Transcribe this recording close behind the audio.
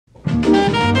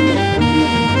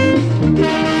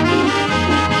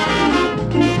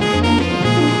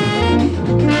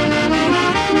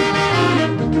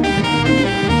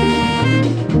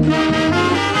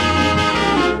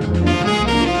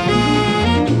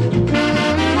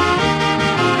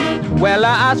Well,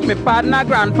 I asked my partner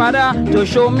grandfather to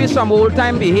show me some old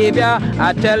time behavior.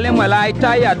 I tell him, well, I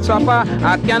tired supper,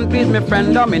 I can't please my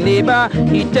friend or my neighbor.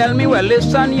 He tell me, well,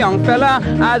 listen, young fella,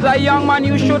 as a young man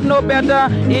you should know better.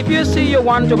 If you see you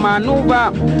want to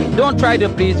maneuver, don't try to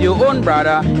please your own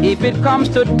brother. If it comes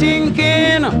to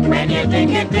thinking, when you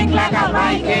think like a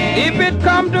Viking. If it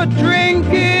come to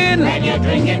drinking, when you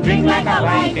drink like a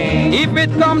Viking. If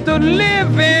it come to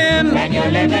living, when you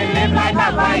live like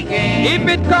a Viking. If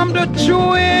it come to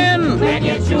chewing, when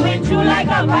you chew like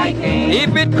a Viking.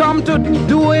 If it come to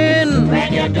doing,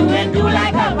 when you do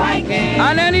like a Viking.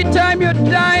 And anytime you're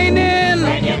dining,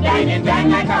 when you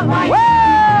dine like a Viking.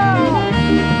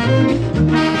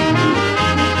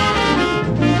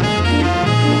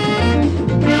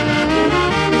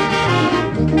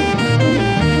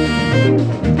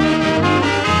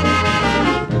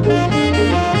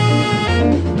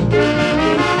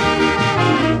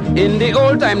 In the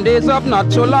old time days of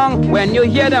not so long, when you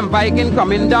hear them Viking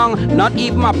coming down, not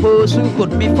even a person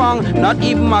could be found, not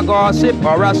even a gossip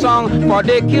or a song, for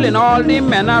they killing all the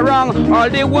men are wrong, all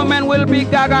the women will be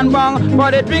gag and bong, for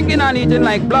they drinking and eating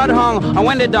like bloodhound, and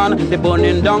when they done, they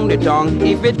burning down the tongue.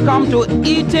 If it come to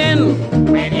eating,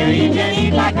 when you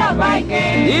eat like a Viking.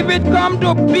 If it come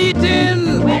to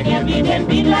beating, when you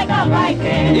beat like a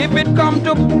Viking. If it come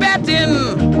to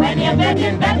betting, when you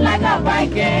bet like a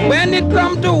Viking. When it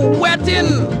come to wetting,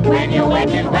 when you wet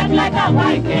like a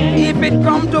Viking. If it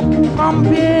come to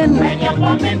pumping, when you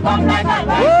pump like a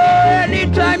Viking. Oh,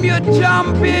 anytime you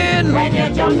jumping, when you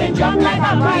jump like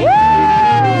a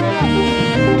Viking.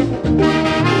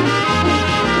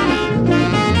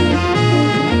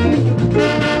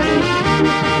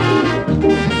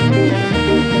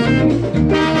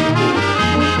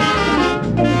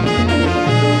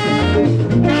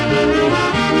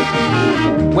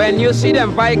 When you see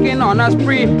them Viking on a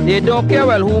spree, they don't care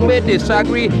well who may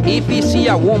disagree. If he see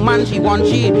a woman, she want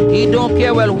she. He don't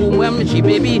care well who when she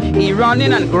baby. He run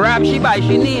in and grab she by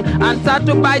she knee and start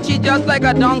to bite she just like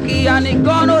a donkey. And he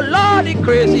gone, oh Lord, he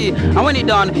crazy. And when he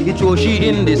done, he throw she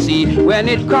in the sea. When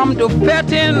it come to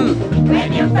fetting,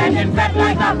 when you fet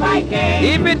like a Viking.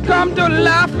 If it come to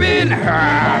laughing,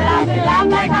 laugh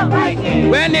like a Viking.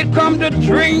 When it come to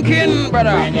drinking,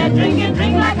 brother, when you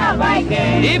drink like a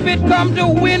Viking. If it come to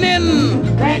winning,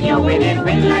 when you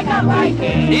win like a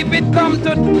Viking. If it come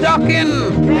to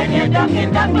ducking, when you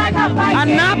duck like a Viking. And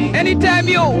nap anytime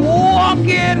you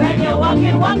walking, when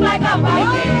you walk like a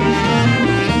Viking.